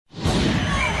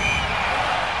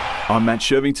I'm Matt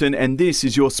Shervington and this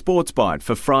is your Sports Byte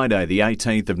for Friday the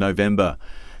 18th of November.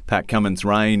 Pat Cummins'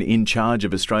 reign in charge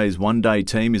of Australia's one-day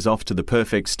team is off to the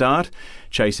perfect start,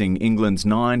 chasing England's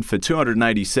 9 for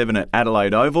 287 at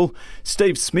Adelaide Oval.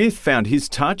 Steve Smith found his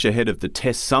touch ahead of the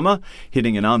Test summer,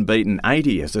 hitting an unbeaten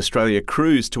 80 as Australia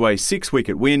cruised to a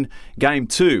 6-wicket win. Game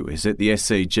 2 is at the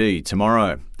SCG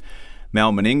tomorrow.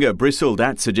 Mal Meninga bristled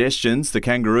at suggestions the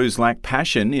Kangaroos lack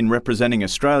passion in representing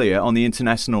Australia on the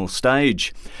international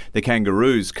stage. The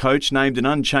Kangaroos coach named an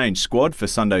unchanged squad for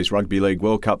Sunday's Rugby League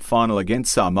World Cup final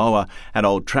against Samoa at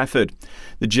Old Trafford.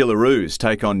 The Gillaroos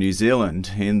take on New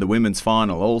Zealand in the women's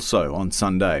final also on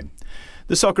Sunday.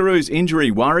 The Socceroos'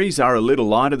 injury worries are a little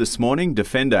lighter this morning.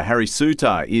 Defender Harry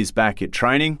Souttar is back at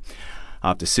training.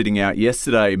 After sitting out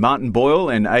yesterday, Martin Boyle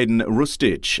and Aiden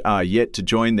Rustic are yet to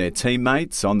join their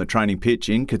teammates on the training pitch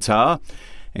in Qatar.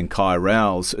 And Kai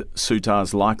Rowles,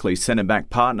 Souttar's likely centre-back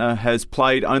partner, has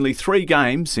played only 3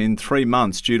 games in 3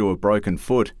 months due to a broken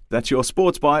foot. That's your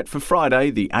Sports Byte for Friday,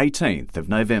 the 18th of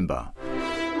November.